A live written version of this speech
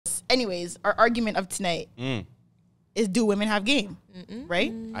anyways, our argument of tonight is, do women have game?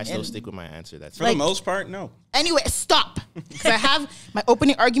 Right? I still stick with my answer. That's for the most part, no. Anyway, stop. Because I have my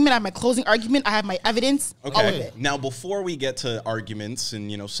opening argument, I have my closing argument, I have my evidence, all of it. Now, before we get to arguments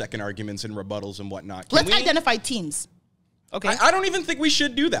and, second arguments and rebuttals and whatnot, let's identify teams. Okay. I don't even think we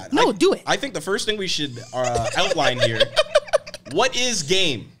should do that. No, do it. I think the first thing we should outline here, what is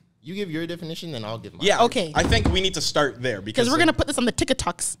game? You give your definition, then I'll give mine. Yeah. Okay. I think we need to start there because we're going to put this on the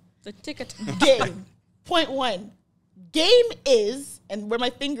TikToks. The TikTok. Game. Point 1. Game is, and where my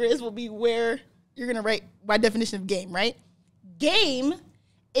finger is will be where you're going to write my definition of game, right? Game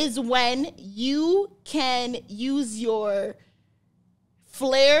is when you can use your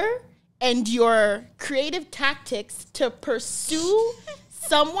flair and your creative tactics to pursue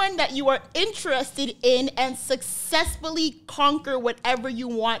someone that you are interested in and successfully conquer whatever you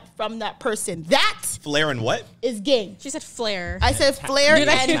want from that person. That flair and what is game. She said flair. I said flair and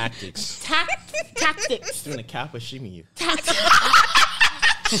tactics. Tactics. Doing a Kappa shimmy. Tactics.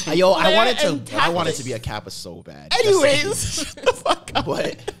 Yo, I wanted to be a Kappa so bad. Anyways, shut the fuck up.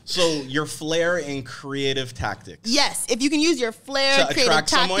 But so your flair and creative tactics. Yes, if you can use your flair, To creative attract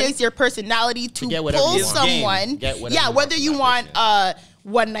tactics, someone? your personality to get whatever pull you want. someone. Get whatever Yeah, you whether want you from want that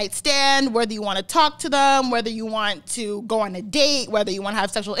one night stand, whether you want to talk to them, whether you want to go on a date, whether you want to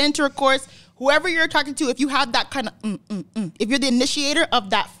have sexual intercourse, whoever you're talking to, if you have that kind of if you're the initiator of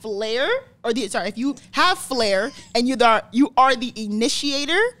that flair, if you have flair and you are the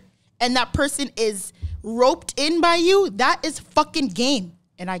initiator and that person is roped in by you, that is fucking game.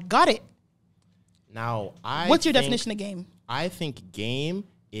 And I got it. now, What's your definition of game? I think game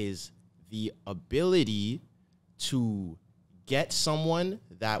is the ability to get someone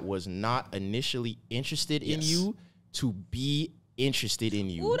that was not initially interested in you to be interested in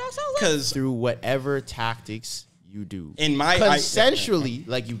you. Ooh, that sounds like Because through whatever tactics you do. in my Consensually,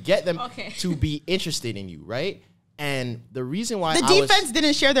 like you get them Okay. to be interested in you, right? And the reason why The defense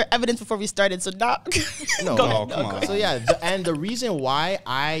didn't share their evidence before we started, so not. No, Go Oh, ahead. come on. So yeah, and the reason why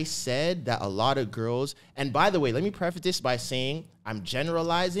I said that a lot of girls, and by the way, let me preface this by saying I'm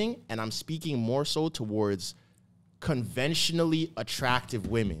generalizing and I'm speaking more so towards conventionally attractive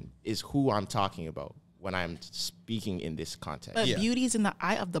women is who I'm talking about when I'm speaking in this context. But beauty's in the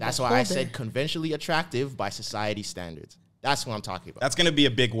eye of the That's beholder. why I said conventionally attractive by society standards. That's what I'm talking about. That's going to be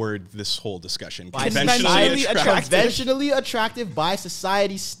a big word this whole discussion. Conventionally attractive. Conventionally attractive by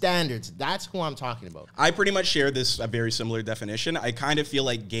society standards. That's who I'm talking about. I pretty much share a very similar definition. I kind of feel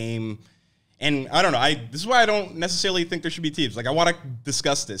like game, and I don't know, this is why I don't necessarily think there should be teams. Like, I want to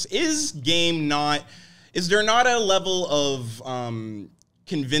discuss this. Is there not a level of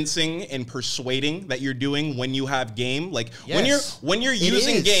convincing and persuading that you're doing when you have game? Like, Yes, when you're it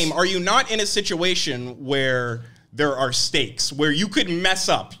using is. game, are you not in a situation where there are stakes, where you could mess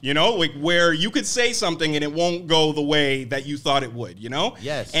up, like where you could say something and it won't go the way that you thought it would,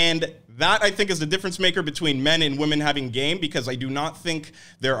 Yes. And that, I think, is the difference maker between men and women having game, because I do not think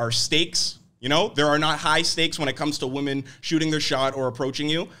there are stakes. There are not high stakes when it comes to women shooting their shot or approaching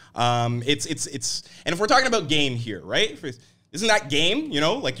you. And if we're talking about game here, right? Isn't that game?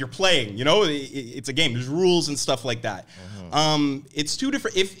 Like you're playing, it's a game. There's rules and stuff like that. It's two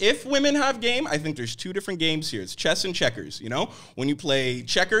different. If women have game, I think there's two different games here. It's chess and checkers. When you play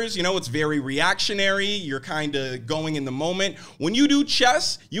checkers, it's very reactionary. You're kind of going in the moment. When you do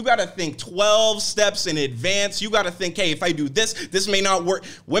chess, you got to think 12 steps in advance. You got to think, hey, if I do this, this may not work.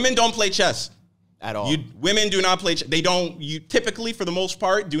 Women don't play chess At all. Women do not play chess. They don't. You typically, for the most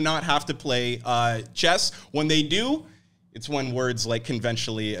part, do not have to play chess. When they do, it's when words like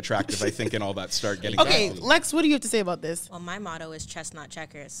conventionally attractive, I think, and all that start getting. Okay, involved. Lex, what do you have to say about this? Well, my motto is chess, not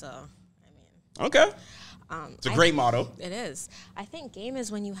checkers. So, I mean, Okay. It's a great motto. It is. I think game is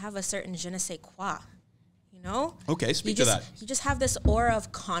when you have a certain je ne sais quoi. Okay, speak you to just, that. You just have this aura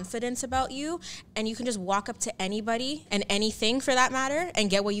of confidence about you, and you can just walk up to anybody and anything for that matter and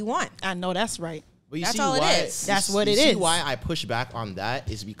get what you want. I know that's right. But you That's see all it why, is. That's what you it see is. why I push back on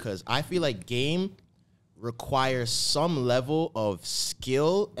that is because I feel like game requires some level of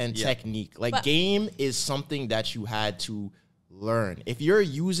skill and technique. Like But- game is something that you had to learn. If you're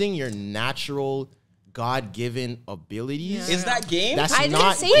using your natural God-given abilities, Is that game? that's I didn't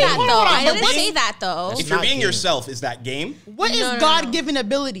not say game. that though. I But didn't what- say that though. If you're not being game. yourself, is that game? What is No. God-given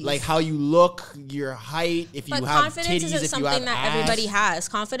abilities? Like how you look, your height, if you But have confidence titties, isn't if you have something that ass. everybody has.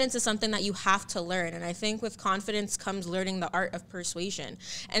 Confidence is something that you have to learn. And I think with confidence comes learning the art of persuasion.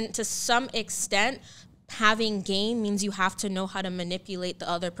 And to some extent, having game means you have to know how to manipulate the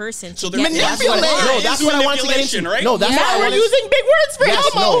other person. So to there- get Manipulate. That's what I wanted to get manipulation, into. right? No, that's Now what I we're wanted using big words for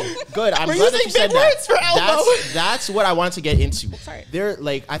Yes, Elmo. no, good. I'm We're glad that using you said big words for Elmo. That's what I wanted to get into. Sorry. They're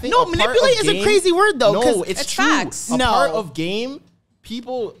like, I think No, a part manipulate of is a game- crazy word, though, No, 'cause it's it's true. facts. A No. part of game,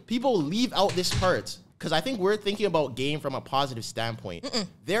 people leave out this part because I think we're thinking about game from a positive standpoint.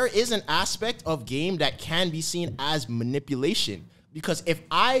 There is an aspect of game that can be seen as manipulation because if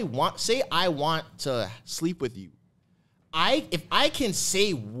I want to sleep with you, if I can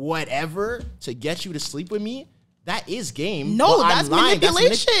say whatever to get you to sleep with me, that is game. No, but I'm that's lying.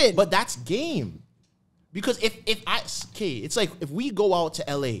 manipulation. But that's game. Because it's like if we go out to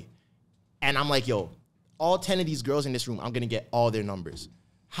LA and I'm like, yo, all 10 of these girls in this room, I'm gonna get all their numbers.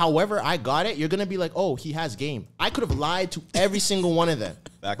 However I got it, you're gonna be like, oh, he has game. I could have lied to every single one of them.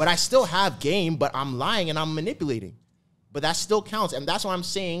 But I still have game, but I'm lying and I'm manipulating. But that still counts. And that's why I'm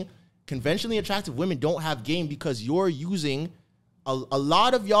saying conventionally attractive women don't have game because you're using a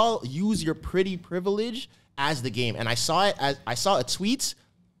lot of y'all use your pretty privilege as the game. And I saw a tweet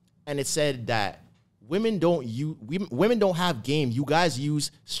and it said that women don't have game. You guys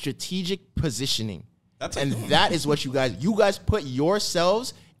use strategic positioning. That is what you guys put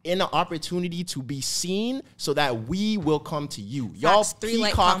yourselves in an opportunity to be seen so that we will come to you. Y'all Facts,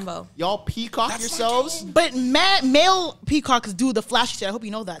 three-light peacock, combo. y'all peacock yourselves. But male peacocks do the flashy shit. I hope you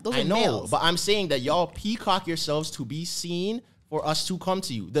know that. Those I are know, males. but I'm saying that y'all peacock yourselves to be seen for us to come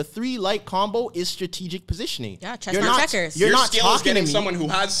to you. The 3-light combo is strategic positioning. Yeah, chestnut checkers. You're Your not skill is talking to getting me. someone who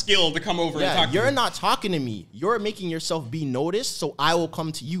has skill to come over and talk to you. You're not talking to me. You're making yourself be noticed, so I will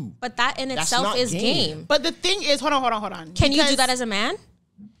come to you. But that in That's itself not is game. game. But the thing is, hold on. Can you do Because- that as a man?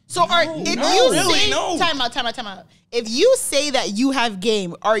 So time out. If you say that you have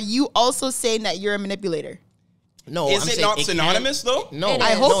game, are you also saying that you're a manipulator? No, Is I'm it saying not synonymous, though? No, It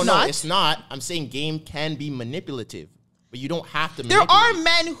I is. hope no, not. it's not. I'm saying game can be manipulative, but you don't have to. There manipulate. are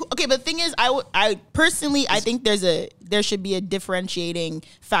men who, okay, but the thing is, I personally, I think there should be a differentiating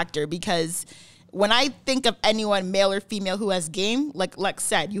factor because when I think of anyone, male or female, who has game, like Lex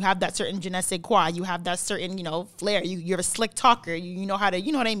said, you have that certain je ne sais quoi, you have that certain, flair, you're a slick talker, you know how to,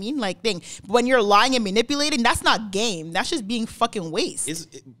 you know what I mean, like thing. But when you're lying and manipulating, that's not game. That's just being fucking waste.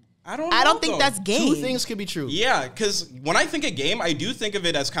 I don't know, I don't think though. that's game. Two things could be true. Yeah, because when I think of game, I do think of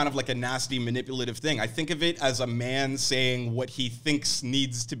it as kind of like a nasty, manipulative thing. I think of it as a man saying what he thinks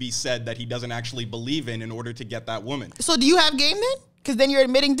needs to be said that he doesn't actually believe in order to get that woman. So do you have game then? Because then you're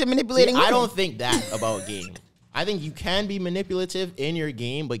admitting to manipulating I women. don't think that about game. I think you can be manipulative in your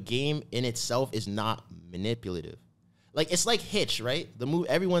game, but game in itself is not manipulative. Like it's like Hitch, right? The movie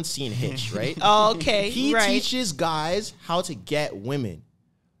everyone's seen Hitch, right? Okay, He right. teaches guys how to get women.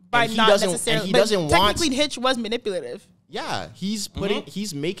 By And he not doesn't- necessarily. and he but doesn't want- technically, Hitch was manipulative. Yeah, he's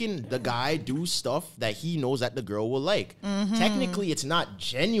making the guy do stuff that he knows that the girl will like. Mm-hmm. Technically, it's not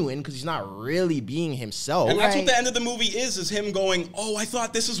genuine because he's not really being himself. And that's what Right. the end of the movie is him going, oh, I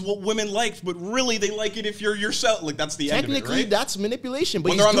thought this is what women liked, but really they like it if you're yourself. Like, that's the end of it, Technically, right? that's manipulation. But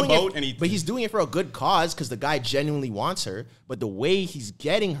When he's they're on the doing boat it, and he- but he's doing it for a good cause because the guy genuinely wants her. But the way he's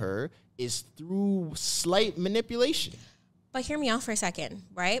getting her is through slight manipulation. But hear me out for a second,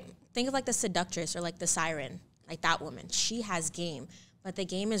 right? Think of like the seductress or like the siren, like that woman. She has game, but the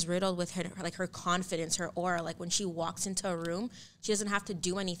game is riddled with her confidence, her aura. Like when she walks into a room, she doesn't have to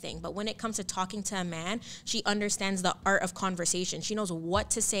do anything. But when it comes to talking to a man, she understands the art of conversation. She knows what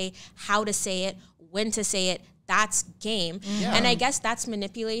to say, how to say it, when to say it. That's game. Yeah. And I guess that's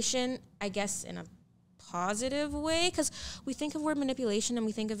manipulation, I guess in a positive way, because we think of word manipulation and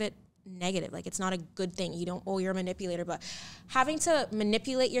we think of it negative, like it's not a good thing. You don't, you're a manipulator, but having to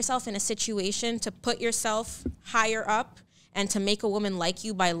manipulate yourself in a situation to put yourself higher up and to make a woman like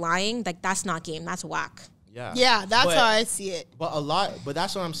you by lying, like that's not game, that's whack. Yeah, that's But- how I see it. But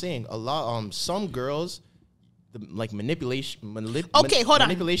that's what I'm saying. Some girls, manipulation. Okay, hold on.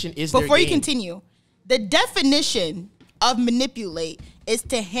 Manipulation is Before their you game. continue, the definition of manipulate is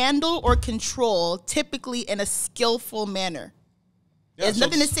to handle or control, typically in a skillful manner. Yeah, There's so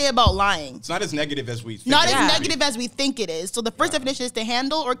nothing to say about lying. It's not as negative as we think. Not it as would be. negative as we think it is. So the first definition is to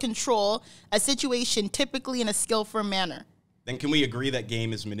handle or control a situation, typically in a skillful manner. Then can we agree that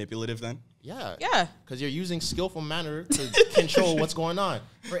game is manipulative then? Yeah. Yeah. Because you're using skillful manner to control what's going on.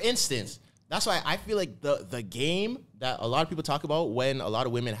 For instance, that's why I feel like the game that a lot of people talk about when a lot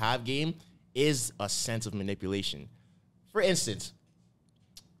of women have game is a sense of manipulation. For instance,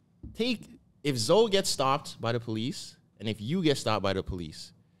 if Zoe gets stopped by the police and if you get stopped by the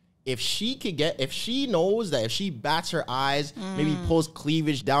police, if she knows that if she bats her eyes, maybe pulls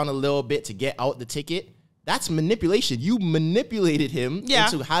cleavage down a little bit to get out the ticket, that's manipulation. You manipulated him Yeah.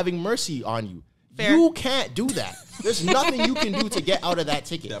 into having mercy on you. Fair. You can't do that. There's nothing you can do to get out of that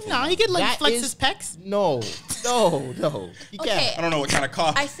ticket. No, he could like That flex is- his pecs. No. You can't. I don't know what kind of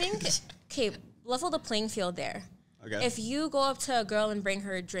cough. I think, okay, level the playing field there. Okay. If you go up to a girl and bring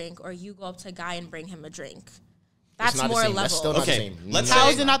her a drink, or you go up to a guy and bring him a drink, It's that's not the more same. level. That's still not Okay, the same. let's No, say- How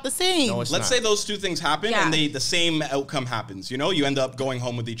it's is it not. not the same? No, it's Let's not. say those two things happen Yeah. and the same outcome happens. You know, you end up going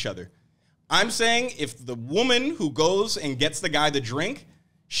home with each other. I'm saying if the woman who goes and gets the guy the drink,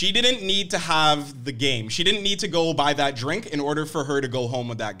 she didn't need to have the game. She didn't need to go buy that drink in order for her to go home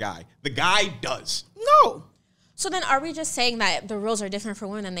with that guy. The guy does. No. So then are we just saying that the rules are different for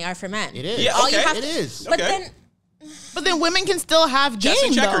women than they are for men? It is. Yeah, All you okay. have It to- is. But Okay. But then women can still have Chess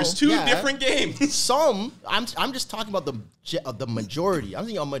game and checkers, though. two Yeah. different games. Some, I'm just talking about the majority. I'm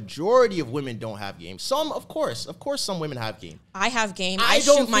saying a majority of women don't have game. Some, of course, some women have game. I have game. I I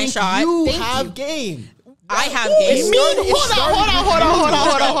don't shoot my think shot. you Thank have you. game. I have It game. started- it Hold started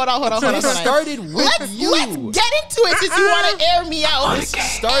on. It started with you. Let's get into it since you want to air me out. This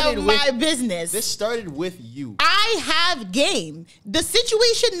started of with- my business. This started with you. I have game. The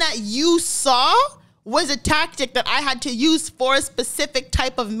situation that you saw was a tactic that I had to use for a specific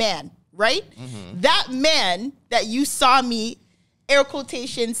type of man, right? That man that you saw me, air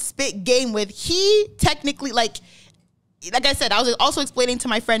quotation, spit game with, he technically, like I said, I was also explaining to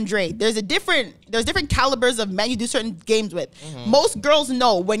my friend Dre, there's different calibers of men you do certain games with. Most girls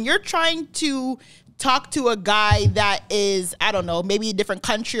know when you're trying to talk to a guy that is, I don't know, maybe a different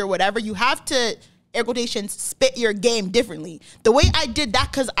country or whatever, you have to, air quotations, spit your game differently. The way I did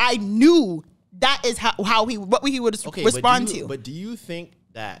that, because I knew that is what he would respond to. But do you think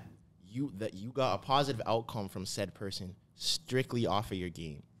that you got a positive outcome from said person strictly off of your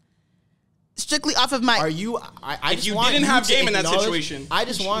game? Strictly off of my... Are you? I If just you want didn't have to game in that acknowledge- situation. I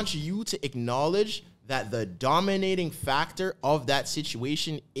just want you to acknowledge that the dominating factor of that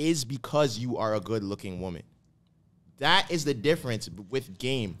situation is because you are a good-looking woman. That is the difference with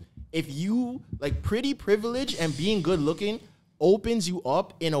game. If you like pretty privilege and being good-looking opens you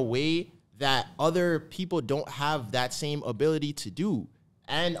up in a way that other people don't have that same ability to do.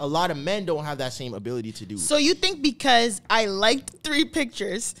 And a lot of men don't have that same ability to do. So you think because I liked 3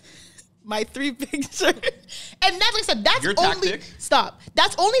 pictures, my 3 pictures, and that's like I said, that's Your only tactic? stop.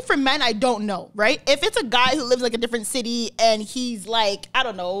 That's only for men I don't know, right? If it's a guy who lives like a different city and he's like, I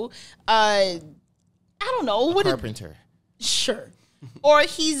don't know, what Carpenter. sure. Or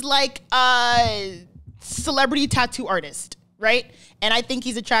he's like a celebrity tattoo artist, right? And I think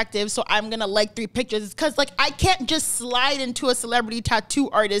he's attractive, so I'm gonna like 3 pictures. It's because like I can't just slide into a celebrity tattoo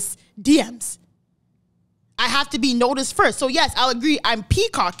artist DMs. I have to be noticed first. So yes, I'll agree. I'm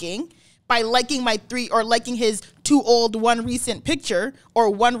peacocking by liking my 3 or liking his 2 old, 1 recent picture, or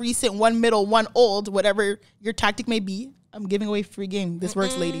 1 recent, 1 middle, 1 old, whatever your tactic may be. I'm giving away free game. This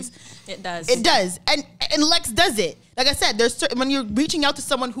works, ladies. It does. It does, and Lex does it. Like I said, there's certain, when you're reaching out to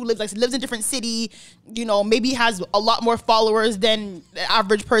someone who lives in a different city, you know, maybe has a lot more followers than the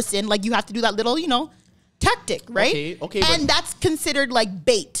average person. Like you have to do that little, you know, tactic, right? Okay, and but- that's considered like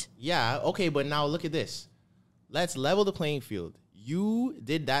bait. Yeah, okay, but now look at this. Let's level the playing field. You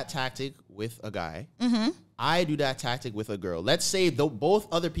did that tactic with a guy. I do that tactic with a girl. Let's say both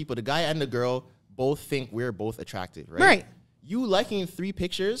other people, the guy and the girl, both think we're both attractive, right? Right. You liking 3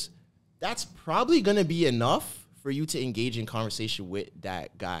 pictures, that's probably gonna be enough for you to engage in conversation with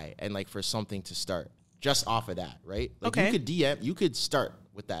that guy and like for something to start just off of that, right? Like Okay. you could DM, you could start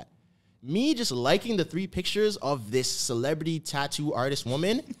with that. Me just liking the 3 pictures of this celebrity tattoo artist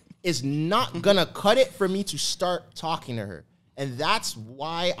woman is not gonna cut it for me to start talking to her. And that's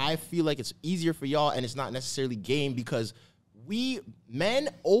why I feel like it's easier for y'all and it's not necessarily game, because men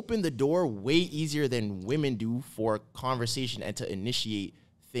open the door way easier than women do for conversation and to initiate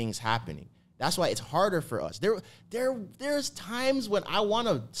things happening. That's why it's harder for us. There's times when I want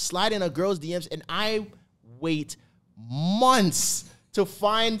to slide in a girl's DMs and I wait months to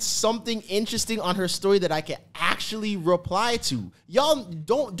find something interesting on her story that I can actually reply to. Y'all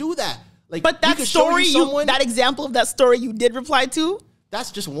don't do that. Like, But we that could show story, someone, that example of that story you did reply to,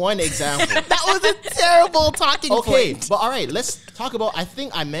 that's just one example. that was a terrible talking Okay, point. but all right, let's talk about, I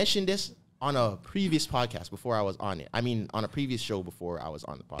think I mentioned this on a previous podcast before I was on it. I mean, on a previous show before I was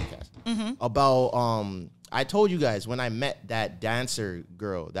on the podcast. About, I told you guys when I met that dancer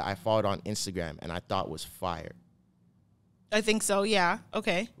girl that I followed on Instagram and I thought was fire. I think so, yeah.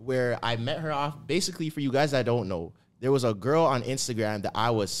 Okay. Where I met her off, basically for you guys that don't know, there was a girl on Instagram that I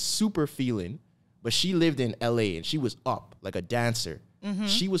was super feeling, but she lived in LA and she was up like a dancer.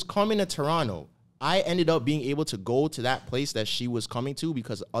 She was coming to Toronto. I ended up being able to go to that place that she was coming to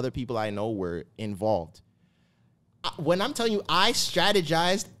because other people I know were involved. when I'm telling you, I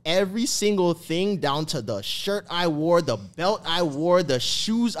strategized every single thing down to the shirt I wore, the belt I wore, the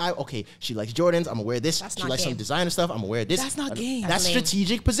shoes okay, she likes Jordans, I'm gonna wear this. She likes some designer stuff, I'm gonna wear this. That's not game. That's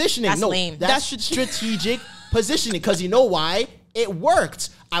strategic positioning. That's lame. That's strategic positioning, because you know why? It worked.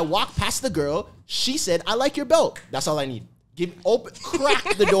 I walked past the girl, she said, I like your belt. That's all I need.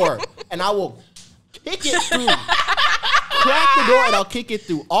 Crack the door, and I will kick it through. Crack the door and I'll kick it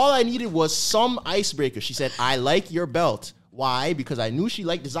through. All I needed was some icebreaker. She said, I like your belt. Why? Because I knew she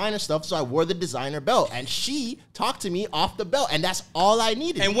liked designer stuff, so I wore the designer belt. And she talked to me off the belt, and that's all I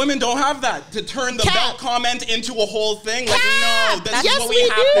needed. And women don't have that to turn the belt comment into a whole thing. Like, no, that's Yes, what we we do.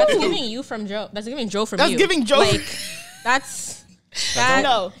 have to That's do. giving you from Joe. That's giving Joe from That's you. giving Joe. Like, that's... That,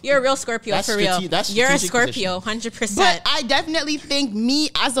 No. You're a real Scorpio, That's for real. that's You're a strategic Scorpio, 100%. But I definitely think me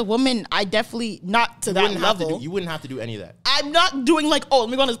as a woman, I definitely not to that level. You wouldn't have to do any of that. I'm not doing like, oh, let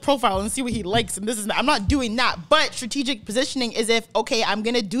me go on his profile and see what he likes and this is. I'm not doing that. But strategic positioning is if, okay, I'm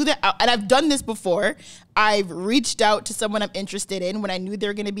gonna do that, and I've done this before. I've reached out to someone I'm interested in when I knew they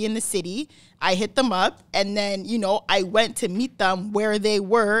were gonna be in the city. I hit them up, and then I went to meet them where they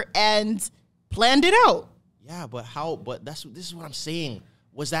were and planned it out. Yeah, but how? But this is what I'm saying.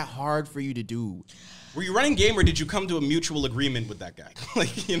 Was that hard for you to do? Were you running game, or did you come to a mutual agreement with that guy?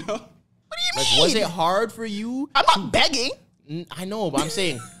 Like, you know? What do you Like, mean? was it hard for you? I'm not begging. I know, but I'm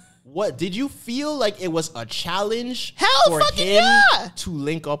saying, what did you feel like it was a challenge Hell for fucking him yeah. to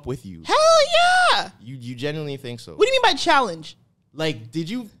link up with you? Hell yeah. You genuinely think so? What do you mean by challenge? Like,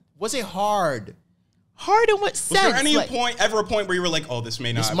 was it hard? Hard in what Was sense? there any Like, ever a point where you were like, oh, this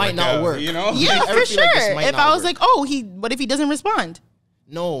may not might not out, work. you know? yeah, I for feel like sure. this might If not I was work. like, oh, what if he doesn't respond?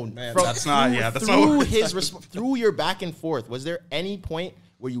 No, Man, that's not through what his through your back and forth. Was there any point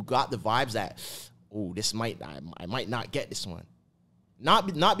where you got the vibes that, oh, I might not get this one?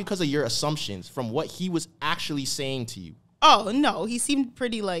 Not because of your assumptions, from what he was actually saying to you. Oh no, he seemed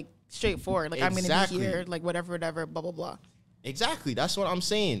pretty like straightforward. Like Exactly. I'm gonna be here, like whatever, blah blah blah. Exactly. That's what I'm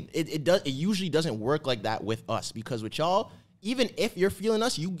saying. It usually doesn't work like that with us, because with y'all, even if you're feeling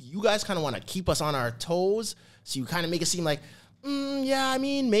us, you guys kind of want to keep us on our toes. So you kind of make it seem like, yeah, I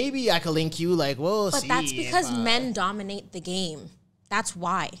mean, maybe I could link you. Like, we'll see. But that's because men dominate the game. That's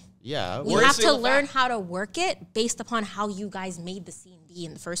why. Yeah. We Or have is it to the learn fact- how to work it based upon how you guys made the scene be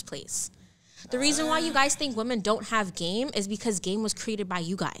in the first place. The reason why you guys think women don't have game is because game was created by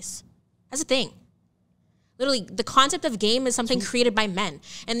you guys. That's the thing. Literally, the concept of game is something created by men.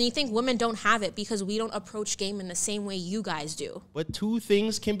 And then you think women don't have it because we don't approach game in the same way you guys do. But two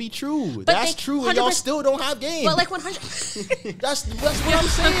things can be true. But That's they- true, and y'all 100%. still don't have game. But like 100, that's what I'm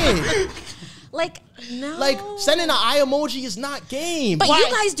saying. like no. Like, sending an eye emoji is not game. but Why?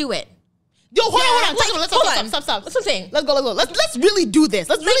 you guys do it. Yo, hold on. like, Let's hold stop. on. Stop. That's what I'm saying. Let's go. Let's really do this.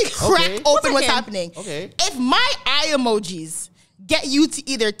 Let's really crack Okay. open what's Second. happening. Okay. If my eye emojis get you to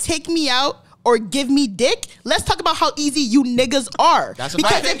either take me out or give me dick, let's talk about how easy you niggas are. That's a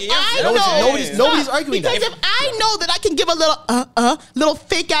because fact. if Yeah, I nobody's- know, nobody's- nobody's arguing that. Because if I know that I can give a little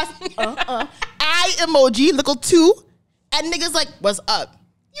fake ass eye emoji, little two, and niggas like, what's up?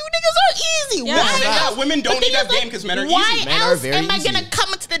 You niggas are easy. Yeah. Why Yeah, else? women don't The need thing that is, game like, because men are why easy. Men are else very am I easy. gonna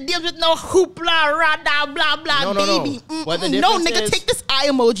come into the DMs with no hoopla, rada, blah, blah, No, no, baby? no. But the No, difference nigga, is- take this eye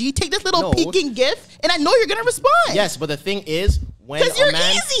emoji, take this little No. peeking gif, and I know you're gonna respond. Yes, but the thing is, when Because you're a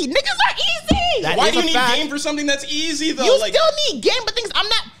man, easy. Niggas are easy. That Why is do you a need fact. game for something that's easy, though? You Like, still need game, but things I'm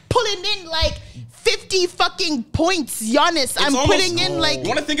not pulling in like 50 fucking points, Giannis. I'm almost- putting in like you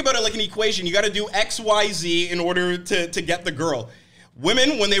want to think about it like an equation. You got to do X, Y, Z in order to get the girl.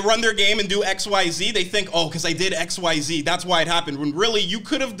 Women, when they run their game and do X, Y, Z, they think, oh, because I did X, Y, Z, that's why it happened. When really, you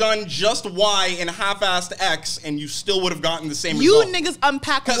could have done just Y and half-assed X, and you still would have gotten the same you result. niggas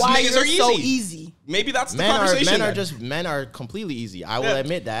unpack 'Cause why niggas you're are so easy. easy. Maybe that's the men conversation. are then. men are completely easy. I will Yeah.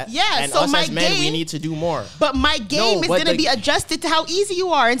 admit that. Yeah, and so us my as men, we game- need to do more. But my game is but gonna the- be adjusted to how easy you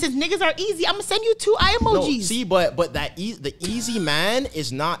are. And since niggas are easy, I'm gonna send you 2 eye No, emojis. see, but the easy man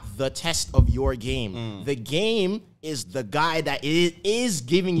is not the test of your game. The game is the guy that is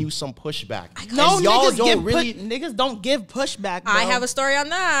giving you some pushback. no, And y'all niggas don't really. niggas don't give pushback. Bro. I have a story on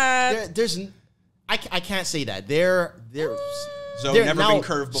that. I can't say that. They're So they're- never now, been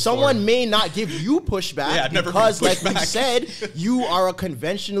curved before. Someone may not give you pushback Yeah, never been because, like pushed we back. said, you are a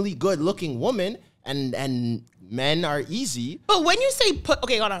conventionally good-looking woman, and men are easy. But when you say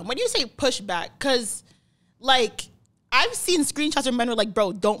okay, hold on. When you say pushback, because like I've seen screenshots where men are like,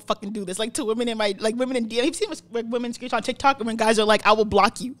 "Bro, don't fucking do this." Like to women in my women in DM. You've seen women screenshot TikTok and when guys are like, "I will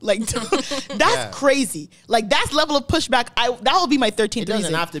block you." Like that's Yeah. crazy. Like that's level of pushback. That will be my 13th It doesn't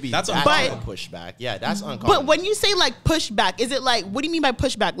reason. have to be That's that uncommon. type of pushback. Yeah, that's uncommon. But when you say like pushback, is it like what do you mean by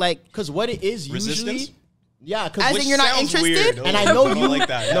pushback? Like because what it is usually, Resistance? Yeah, As because in you're not sounds interested? weird. and I know you like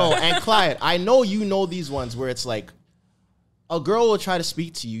that. no, and Clyde, I know you know these ones where it's like a girl will try to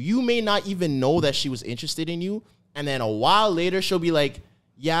speak to you. You may not even know that she was interested in you, and then a while later she'll be like,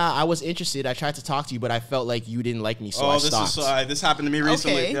 "Yeah, I was interested. I tried to talk to you, but I felt like you didn't like me, so I stopped." This happened to me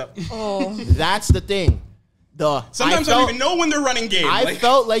recently. Okay. Yep. Oh, That's the thing. Sometimes I don't even know when they're running game. I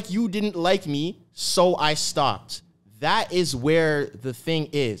felt like you didn't like me, so I stopped. That is where the thing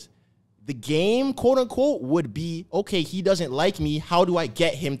is. The game, quote unquote, would be, okay, he doesn't like me. How do I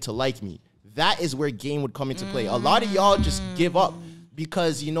get him to like me? That is where game would come into play. A lot of y'all just give up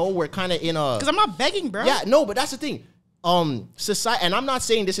because, you know, we're kind of in a... Because I'm not begging, bro. Yeah, no, but that's the thing. Society, and I'm not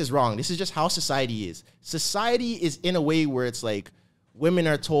saying this is wrong. This is just how society is. Society is in a way where it's like women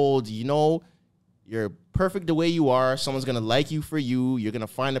are told, you know, you're perfect the way you are. Someone's going to like you for you. You're going to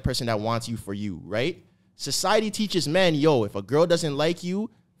find the person that wants you for you, right? Society teaches men, yo, if a girl doesn't like you,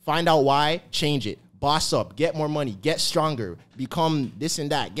 find out why, change it. Boss up, get more money, get stronger, become this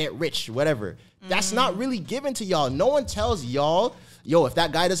and that, get rich, whatever. That's not really given to y'all. No one tells y'all, yo, if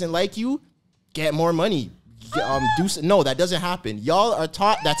that guy doesn't like you, get more money. No, that doesn't happen. Y'all are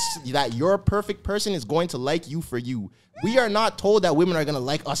taught that your perfect person is going to like you for you. We are not told that women are going to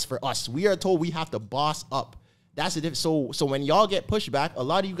like us for us. We are told we have to boss up. That's the difference. So when y'all get pushback, a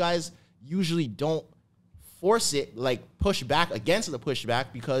lot of you guys usually don't force it, like push back against the pushback,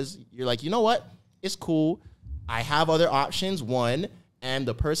 because you're like, you know what? It's cool. I have other options, one, and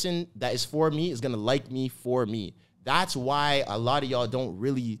the person that is for me is going to like me for me. That's why a lot of y'all don't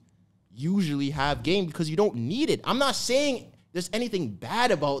really usually have game, because you don't need it. I'm not saying there's anything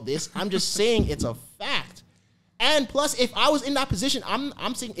bad about this. I'm just saying it's a fact. And plus, if I was in that position,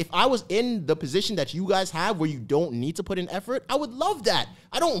 I'm saying if I was in the position that you guys have where you don't need to put in effort, I would love that.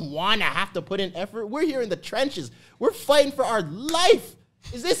 I don't want to have to put in effort. We're here in the trenches. We're fighting for our life.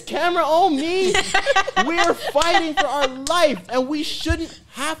 Is this camera on me? We're fighting for our life, and we shouldn't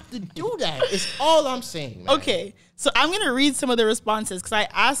have to do that. It's all I'm saying, man. Okay, so I'm going to read some of the responses because I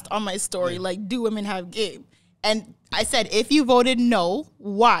asked on my story, like, do women have game? And I said, if you voted no,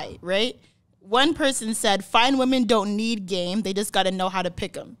 why, right? One person said, fine women don't need game. They just got to know how to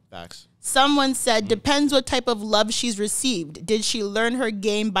pick them. Facts. Someone said, depends what type of love she's received. Did she learn her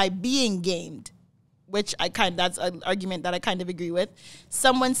game by being gamed? Which that's an argument that I kind of agree with.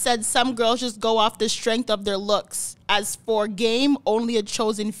 Someone said some girls just go off the strength of their looks. As for game, only a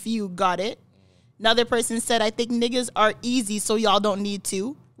chosen few got it. Another person said, I think niggas are easy, so y'all don't need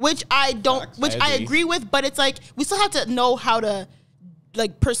to. Which I don't, which I agree with, but it's like, we still have to know how to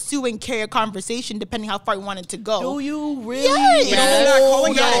like pursue and carry a conversation depending how far we want it to go. Do you really? Yes.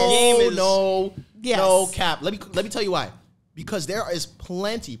 Calling out a game is no cap. Let me tell you why. Because there is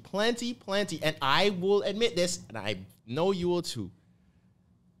plenty, and I will admit this, and I know you will too.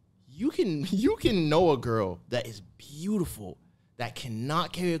 You can know a girl that is beautiful, that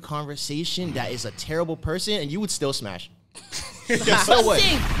cannot carry a conversation, that is a terrible person, and you would still smash. You still would.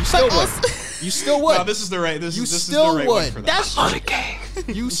 You still would. No, this is the right. This is the right would. one for that. That's On a game.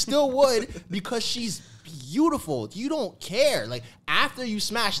 You still would, because she's beautiful. You don't care. Like, after you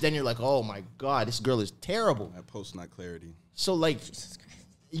smash, then you're like, oh my God, this girl is terrible. That post not clarity. So like,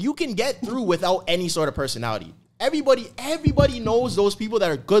 you can get through without any sort of personality. Everybody knows those people that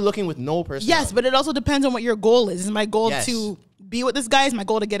are good looking with no personality. Yes, but it also depends on what your goal is. Is my goal to be with this guy? Is my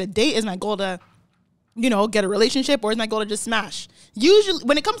goal to get a date? Is my goal to, get a relationship? Or is my goal to just smash? Usually,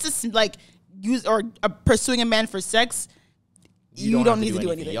 when it comes to like pursuing a man for sex, you don't need to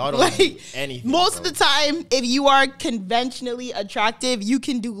do anything. Y'all don't need anything. Most of the time, if you are conventionally attractive, you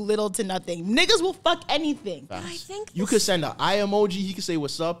can do little to nothing. Niggas will fuck anything. I think you could send an eye emoji. He could say,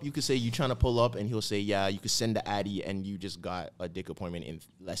 what's up? You could say, you trying to pull up? And he'll say, yeah. You could send the addy, and you just got a dick appointment in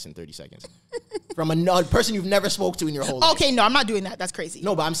less than 30 seconds. From a person you've never spoke to in your whole life. Okay, no, I'm not doing that. That's crazy.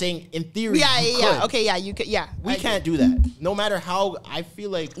 No, but I'm saying, in theory, Yeah. Okay, yeah, you could, yeah. We can't do that. No matter how, I feel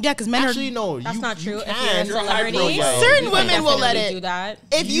like... Yeah, because men actually, no. That's not true. You If can. you're a celebrity, certain women will let it. do that.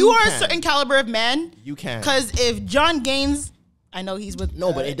 If You you are a can. certain caliber of man, You can. Because if John Gaines, I know he's with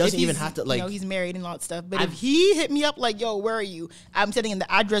No, but it doesn't if even he's, have to, like- he's married and all that stuff. But if he hit me up like, yo, where are you? I'm sending him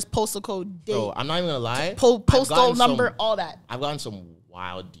the address, postal code, date, So I'm not even gonna lie. I've postal gotten number, all that I've gotten some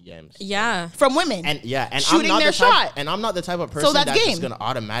wild DMs. Yeah. from women. And Shooting I'm not their the type, shot. And I'm not the type of person that's that's game. just gonna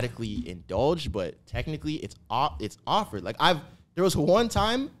automatically indulge, but technically it's offered. Like there was one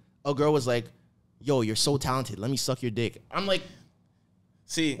time a girl was like, yo, you're so talented, let me suck your dick. I'm like,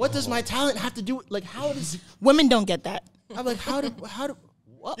 See, what does my talent have to do? Like, how does... Women don't get that. I'm like, what?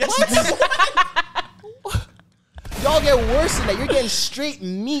 What? Y'all get worse than that. You're getting straight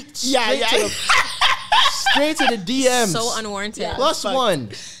meat. Straight to the DMs. So unwarranted. Plus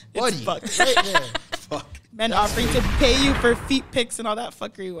one. Buddy. fucked. Right there. fuck. Men offering to pay you for feet pics and all that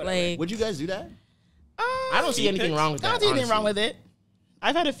fuckery. Whatever. Like, Would you guys do that? I don't see anything pics? wrong with I that. don't see anything wrong honestly. with it.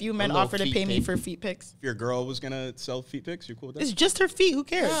 I've had a few men little offer to feet pay me pic. for feet pics. If your girl was gonna sell feet pics, you're cool with that? It's just her feet. Who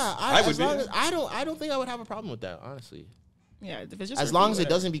cares? Yeah, I would as be. long as, I don't think I would have a problem with that, honestly. Yeah, if it's just As her long feet, as it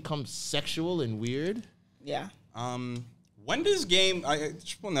whatever. doesn't become sexual and weird. Yeah. When does game?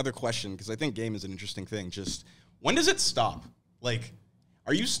 Just another question because I think game is an interesting thing. Just when does it stop? Like,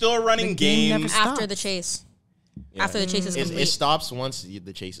 are you still running The game never games? stops. after the chase. Yeah. After the chase is It complete. stops once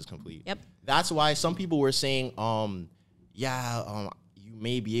the chase is complete. Yep. That's why some people were saying, you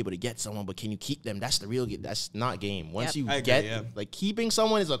may be able to get someone, but can you keep them? That's the real game. That's not game. Once Yep. you I agree, get, yeah. like, keeping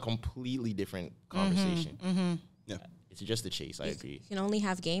someone is a completely different conversation. Yeah. It's just a chase. I agree. You can only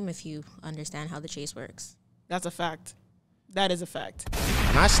have game if you understand how the chase works. That's a fact. That is a fact.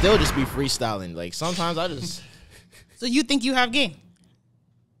 And I still just be freestyling. Like, sometimes I just, So you think you have game?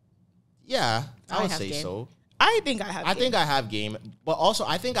 yeah, I would have say game. so. I think I have I game. think I have game, but also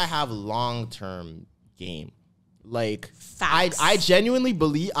I think I have long-term game. Like, Facts. I genuinely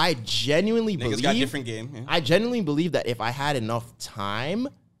believe, Niggas got different game. Yeah. I genuinely believe that if I had enough time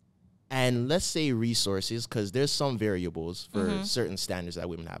and let's say resources, because there's some variables for certain standards that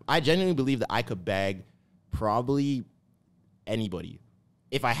women have. I genuinely believe that I could bag probably anybody.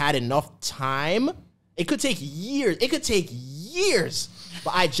 If I had enough time, it could take years.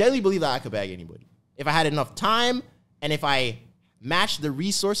 But I genuinely believe that I could bag anybody. If I had enough time and if I matched the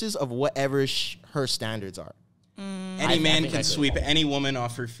resources of whatever her standards are. Any man think I can could. sweep any woman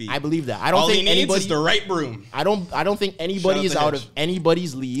off her feet. I believe that. I don't All think he needs anybody is the right broom. I don't think anybody Shout out is to out Hitch. of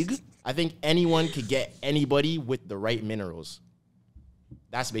anybody's league. I think anyone could get anybody with the right minerals.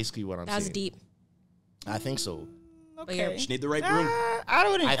 That's basically what I'm That's saying. deep. I think so. Okay. Just need the right broom. I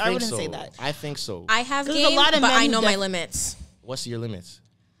I wouldn't so. say that. I think so. I have There's a game, lot of but men I who know my limits. What's your limits?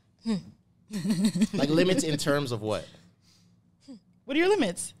 Like limits in terms of what? What are your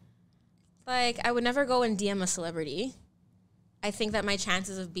limits? Like, I would never go and DM a celebrity. I think that my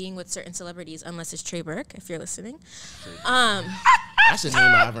chances of being with certain celebrities, unless it's Trey Burke, if you're listening, That's a name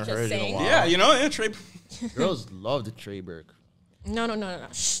I haven't heard saying. in a while. Yeah, you know, yeah, Trey. Girls love the Trey Burke. no.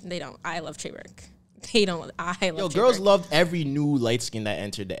 Shh, they don't. I love Trey Burke. They don't. I love Yo, Trey girls Burke. loved every new light skin that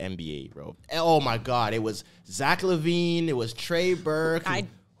entered the NBA, bro. Oh my God, it was Zach LaVine, it was Trey Burke.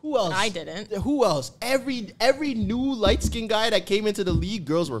 Who else? I didn't. Who else? Every new light skin guy that came into the league,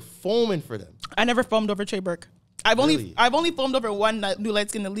 girls were foaming for them. I never foamed over Trey Burke. Really? I've only foamed over one new light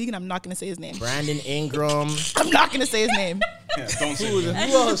skin in the league, and I'm not gonna say his name. Brandon Ingram. I'm not gonna say his name. Yeah, don't say Who that.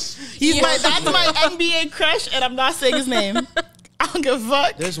 else? That's my NBA crush, and I'm not saying his name. I don't give a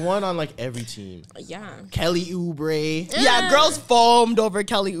fuck. There's one on like every team. Yeah. Kelly Oubre. Yeah, girls foamed over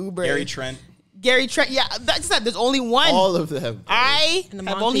Kelly Oubre. Gary Trent. Yeah, that's that. There's only one. All of them. I And the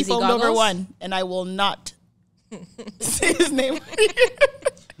have only Monteezy foamed over goggles? one, and I will not say his name.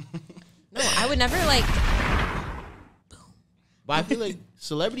 No, I would never like. But I feel like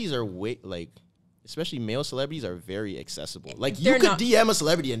celebrities are especially male celebrities are very accessible. Like you They're could not- DM a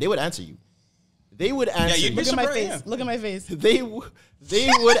celebrity and they would answer you. They would answer you'd you. be Look at my surprised, face. yeah. Look at my face. They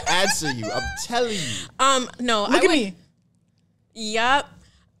would answer you. I'm telling you. No. Look at me. Yep.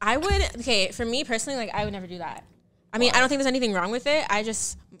 I would. Okay, for me personally, like I would never do that. I mean, I don't think there's anything wrong with it. I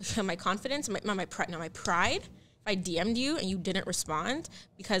just my confidence, my pride. If I DM'd you and you didn't respond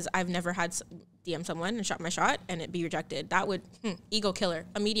because I've never had DM someone and shot my shot and it be rejected, that would ego killer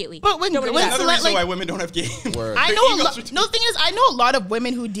immediately. But when- Don't wanna do when that. Another Like- reason why women don't have game. Word. I Their know a egos lot. are too- No, the thing is, I know a lot of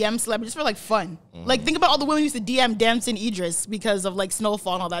women who DM celebrities for like fun. Like, think about all the women who used to DM Damson Idris because of like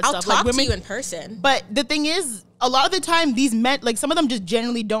Snowfall and all that I'll stuff. talk Like women, to you in person. but the thing is, a lot of the time, these men, like some of them, just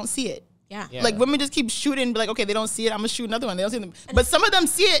generally don't see it. Yeah. Yeah. Like women just keep shooting, and be like, okay, they don't see it. I'm gonna shoot another one. They don't see them, but some of them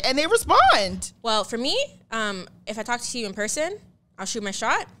see it and they respond. Well, for me, if I talk to you in person, I'll shoot my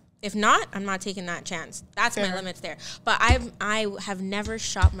shot. If not, I'm not taking that chance. That's my Fair. limits there. But I have never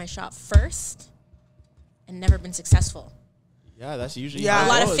shot my shot first and never been successful. Yeah, that's usually Yeah. how A it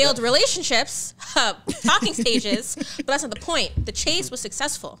lot of goes. failed relationships, talking stages, but that's not the point. The chase was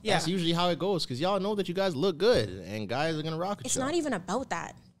successful. Yeah. That's usually how it goes because y'all know that you guys look good and guys are gonna rock with It's y'all. not even about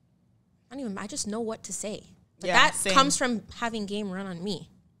that. I just know what to say. But Yeah, that same. comes from having game run on me.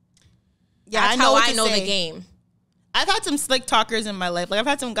 Yeah, That's I know how what I to know say. the game. I've had some slick talkers in my life. Like I've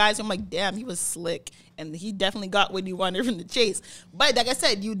had some guys who I'm like, damn, he was slick, and he definitely got what he wanted from the chase. But like I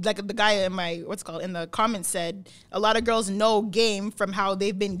said, you like the guy in my in the comments said, a lot of girls know game from how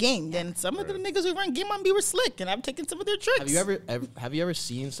they've been gamed, and some of the niggas who run game on me were slick, and I've taken some of their tricks. Have you ever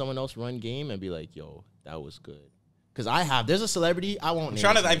seen someone else run game and be like, yo, that was good? Because I have. There's a celebrity. I won't name.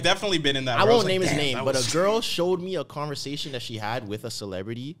 his name. I've definitely been in that. I where won't was name like, his "Damn, name, that but was a girl showed me a conversation that she had with a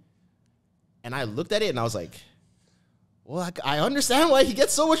celebrity. And I looked at it and I was like, well, I understand why he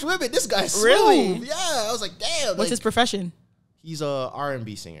gets so much women. This guy's smooth. Really? Yeah. I was like, damn. What's his profession? He's a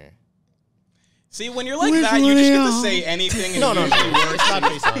R&B singer. See, when you're like that, you just get to say anything. And No. usually works. It's not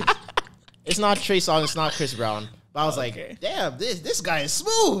Trey Songz. It's not Trey Songz. It's not Chris Brown. But I was Okay. like, damn, this guy is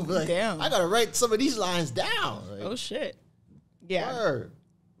smooth. Like, Damn. I gotta write some of these lines down. Like, Oh shit. Yeah. word.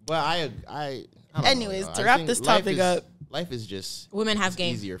 But I don't Anyways, know, to I wrap think this topic up, life is just Women have it's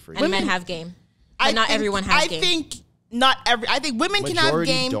game. easier for you. And men have game. But I not think- everyone has I game. think women can have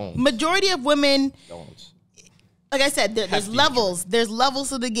Majority game. don't. Majority of women, Don't. like I said, there's game levels. There's levels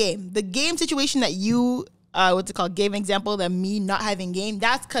to the game. The game situation that you, what's it called, gave an example that me not having game,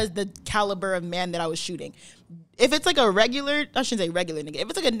 that's because the caliber of man that I was shooting. If it's like a regular, I shouldn't say regular nigga. If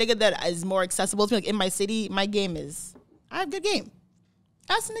it's like a nigga that is more accessible to me, like in my city, my game is, I have good game.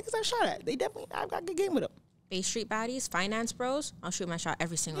 That's the niggas I shot at. I've got good game with them. Bay Street baddies, finance bros. I'll shoot my shot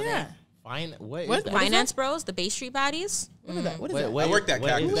every single Yeah. day. Fine. What What? is that? Finance bros, the Bay Street baddies. What is that? What is Wait, that? wait, I worked at what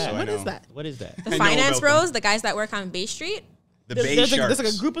Cactus, is that? so I What know. is that? What is that? The I know finance about them. bros, the guys that work on Bay Street. The Bay There's Sharks.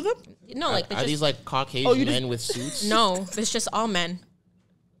 like a group of them? No, like Are they're these just like Caucasian Oh, you just- men with suits? no. It's just all men.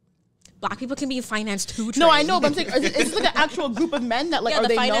 Black people can be in finance too. No, Trey. I know, but I'm saying, is this like an actual group of men that like, Yeah, are the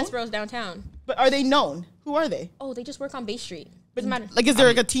they finance known? bros downtown. But are they known? Who are they? Oh, they just work on Bay Street. Doesn't matter. Like, is there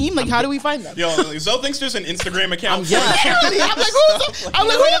like a team? Like, how do we find them? Yo, Zoe thinks there's an Instagram account. Yeah. I'm like, who's the, I'm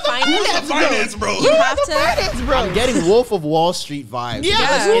like, You know who's where the to find them? finance bro? Finance, bro. You have to. Finance bro. I'm getting Wolf of Wall Street vibes. Yeah,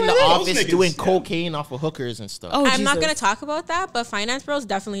 Just like, in the who are they? office Those niggas, doing yeah. cocaine off of hookers and stuff. Oh, I'm not Jesus. gonna talk about that, but finance bros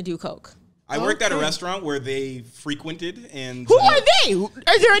definitely do coke. I worked at a Okay. restaurant where they frequented and Who are they? Is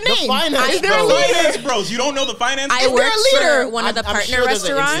there a name? finance Is there a bros. leader? Finance bros. You don't know the finance I bros? there worked a leader? for one of the I'm partner sure there's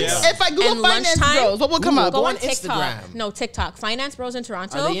an restaurants. Instagram. If I Google And finance lunchtime- bros, what will come Google, up? go Go on on TikTok. Instagram. No, TikTok. Finance bros in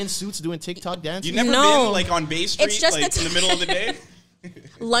Toronto. Are they in suits doing TikTok dances? You never No. been like on Bay Street, It's just like the in the middle of the day?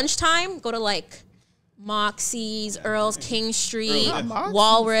 Lunchtime, go to like Moxie's, Earl's, King Street, Yeah, Moxie's.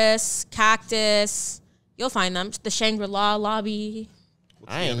 Walrus, Cactus. You'll find them. The Shangri-La lobby.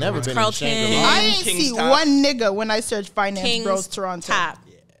 I ain't never been in Carlton. Shangri-La. I ain't King's see Top. one nigga when I search finance King's bros Toronto. Tap.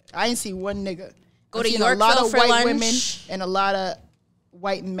 I ain't see one nigga. Go I've to seen a lot Yorkville of for white lunch. women and a lot of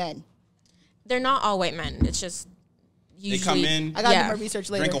white men. They're not all white men. It's just They usually come in, I gotta Yeah. do my research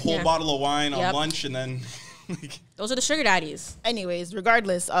later. drink a whole Yeah. bottle of wine on Yep. lunch, and then like, Those are the sugar daddies. Anyways,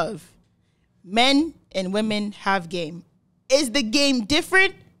 regardless of men and women have game. Is the game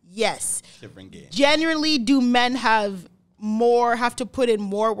different? Yes. different game. Generally, do men have to put in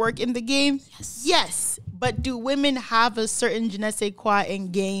more work in the game? Yes. But do women have a certain je ne sais quoi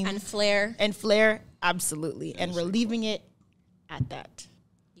in game And flair. and flair? Absolutely. And we're leaving it at that.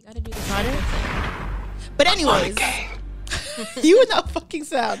 You gotta do the thing. But anyways, you would not fucking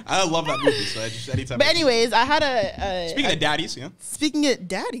sound. I love that movie, so I just anytime. But anyways, I had a Speaking of daddies, yeah. speaking of You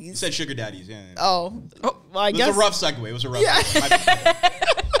daddies. said sugar daddies, yeah. Oh, well, I It was guess. a rough segue. It was a rough Yeah. segue. My bad.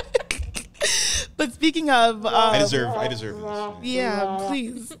 But speaking of, I deserve this. yeah,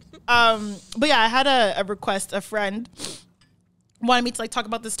 please. But yeah, I had a request. A friend wanted me to like talk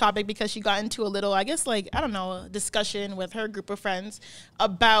about this topic because she got into a little, I guess, like, I don't know, discussion with her group of friends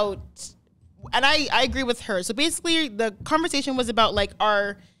about, and I agree with her. So basically, the conversation was about like,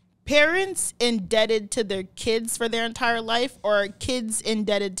 are parents indebted to their kids for their entire life, or are kids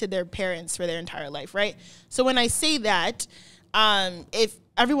indebted to their parents for their entire life, right? So when I say that, if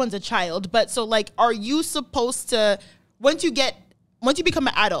everyone's a child, but so like, are you supposed to, once you become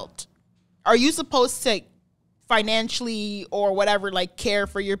an adult, are you supposed to financially or whatever, like, care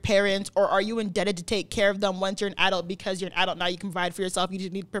for your parents, or are you indebted to take care of them once you're an adult because you're an adult now, you can provide for yourself, you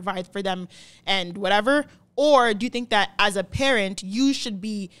just need to provide for them and whatever? Or do you think that as a parent, you should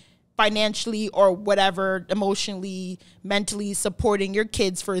be financially or whatever, emotionally, mentally supporting your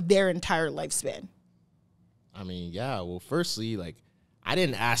kids for their entire lifespan? I mean, yeah. Well, firstly, like, I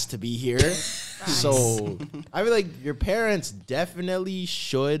didn't ask to be here. So I feel like your parents definitely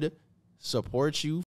should support you